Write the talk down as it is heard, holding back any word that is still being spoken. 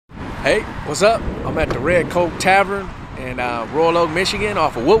Hey, what's up? I'm at the Redcoat Tavern in Royal Oak, Michigan,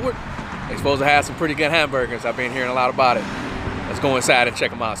 off of Woodward. They're supposed to have some pretty good hamburgers. I've been hearing a lot about it. Let's go inside and check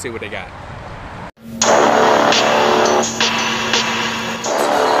them out, see what they got.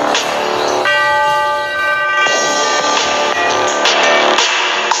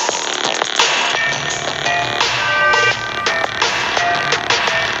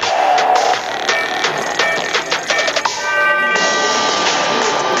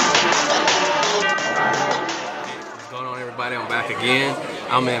 I'm back again.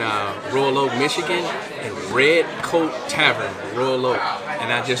 I'm in Royal Oak, Michigan, in Redcoat Tavern, Royal Oak,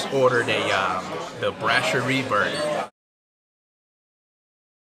 and I just ordered the Brasserie burger.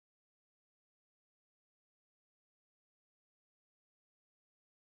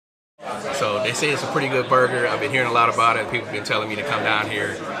 So they say it's a pretty good burger. I've been hearing a lot about it. People have been telling me to come down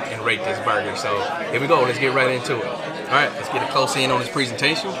here and rate this burger. So here we go. Let's get right into it. All right, let's get a close in on this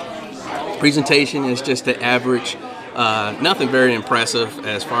presentation. Presentation is just the average. Nothing very impressive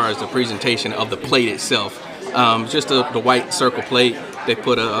as far as the presentation of the plate itself. Just the white circle plate. They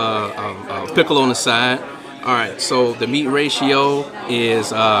put a pickle on the side. All right, so the meat ratio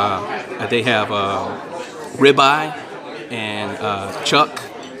is they have ribeye and chuck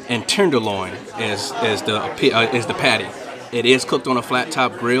and tenderloin is the patty. It is cooked on a flat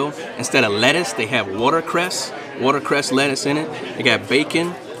top grill. Instead of lettuce, they have watercress lettuce in it. They got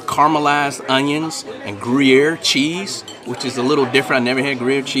bacon, caramelized onions, and Gruyere cheese, which is a little different. I never had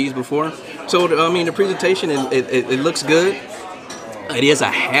Gruyere cheese before. So, I mean, the presentation, it looks good. It is a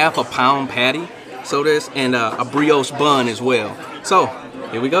half a pound patty. So there's, and a brioche bun as well. So,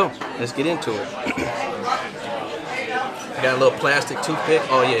 here we go. Let's get into it. Got a little plastic toothpick.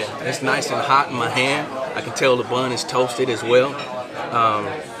 Oh yeah, it's nice and hot in my hand. I can tell the bun is toasted as well.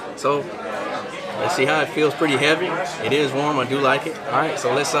 So, let's see how it feels. Pretty heavy. It is warm. I do like it. All right,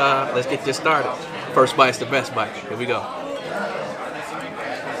 so let's get this started. First bite's the best bite. Here we go.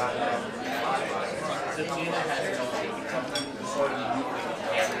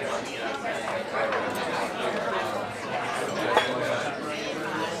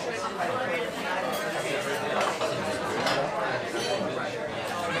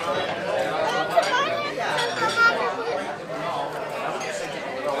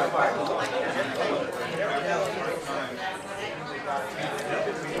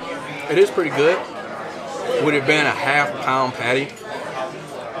 It is pretty good. Would it have been a half pound patty,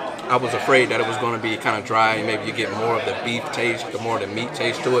 I was afraid that it was going to be kind of dry. Maybe you get more of the beef taste, the more of the meat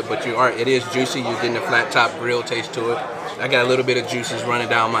taste to it. But it is juicy. You're getting the flat top grill taste to it. I got a little bit of juices running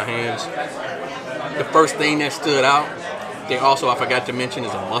down my hands. The first thing that stood out, they also, I forgot to mention,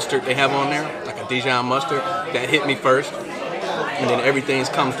 is a mustard they have on there, like a Dijon mustard. That hit me first, and then everything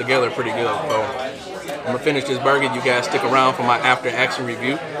comes together pretty good. So I'm gonna finish this burger. You guys stick around for my after action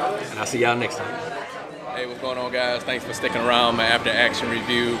review, and I'll see y'all next time. Hey, what's going on, guys? Thanks for sticking around. My after action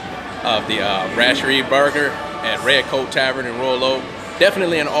review of the Brasserie burger at Redcoat Tavern in Royal Oak.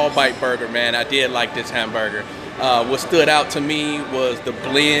 Definitely an all-bite burger, man. I did like this hamburger. What stood out to me was the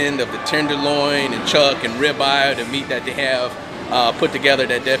blend of the tenderloin and chuck and ribeye, the meat that they have put together.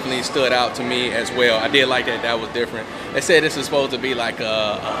 That definitely stood out to me as well. I did like that. That was different. They said this is supposed to be like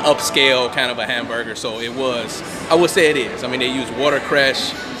a upscale kind of a hamburger, so it was. I would say it is. I mean, they use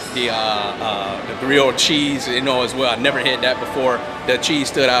watercress, the Gruyere cheese, as well. I never had that before. The cheese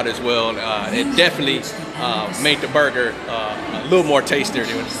stood out as well. It definitely made the burger a little more tastier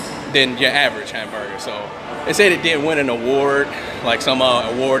than your average hamburger. So they said it did win an award, like some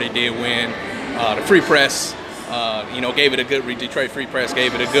award it did win. The Free Press, gave it a good. Detroit Free Press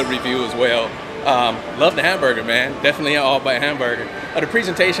gave it a good review as well. Love the hamburger, man. Definitely an all-bite hamburger. The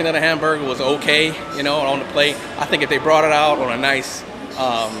presentation of the hamburger was okay, on the plate. I think if they brought it out on a nice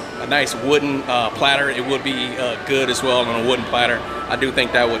wooden platter, it would be good as well on a wooden platter. I do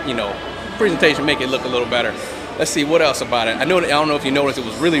think that would, presentation make it look a little better. Let's see what else about it. I don't know if you noticed, it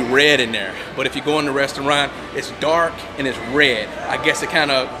was really red in there. But if you go in the restaurant, it's dark and it's red. I guess it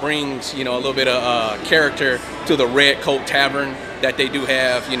kind of brings, a little bit of character to the Redcoat Tavern that they do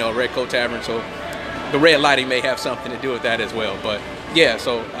have, Redcoat Tavern. So the red lighting may have something to do with that as well. But yeah,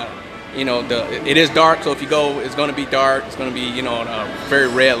 so it is dark. So if you go, it's going to be dark. It's going to be, very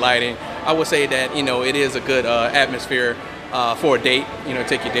red lighting. I would say that, it is a good atmosphere for a date.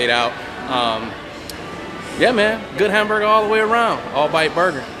 Take your date out. Yeah, man, good hamburger all the way around. All-bite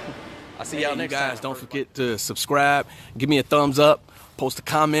burger. I'll see y'all next time. Guys, don't forget to subscribe. Give me a thumbs up. Post a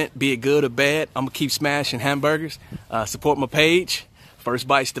comment, be it good or bad. I'm going to keep smashing hamburgers. Support my page. First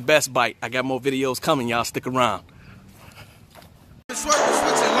bite's the best bite. I got more videos coming. Y'all stick around.